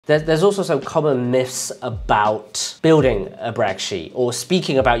There's also some common myths about building a brag sheet or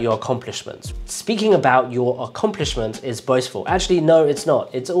speaking about your accomplishments. Speaking about your accomplishments is boastful. Actually, no, it's not.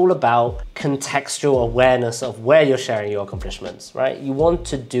 It's all about contextual awareness of where you're sharing your accomplishments, right? You want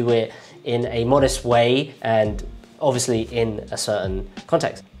to do it in a modest way and obviously in a certain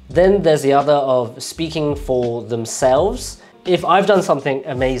context. Then there's the other of speaking for themselves. If I've done something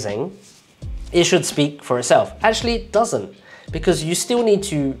amazing, it should speak for itself. Actually, it doesn't, because you still need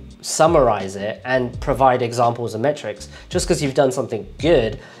to summarize it and provide examples and metrics. Just because you've done something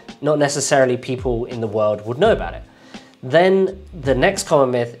good, not necessarily people in the world would know about it. Then the next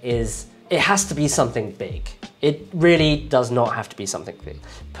common myth is it has to be something big. It really does not have to be something big.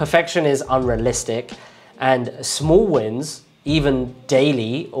 Perfection is unrealistic, and small wins, even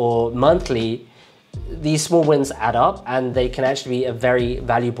daily or monthly, these small wins add up and they can actually be very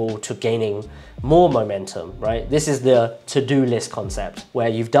valuable to gaining more momentum, right? This is the to-do list concept, where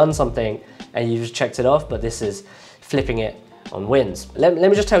you've done something and you've checked it off, but this is flipping it on wins. Let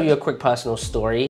me just tell you a quick personal story.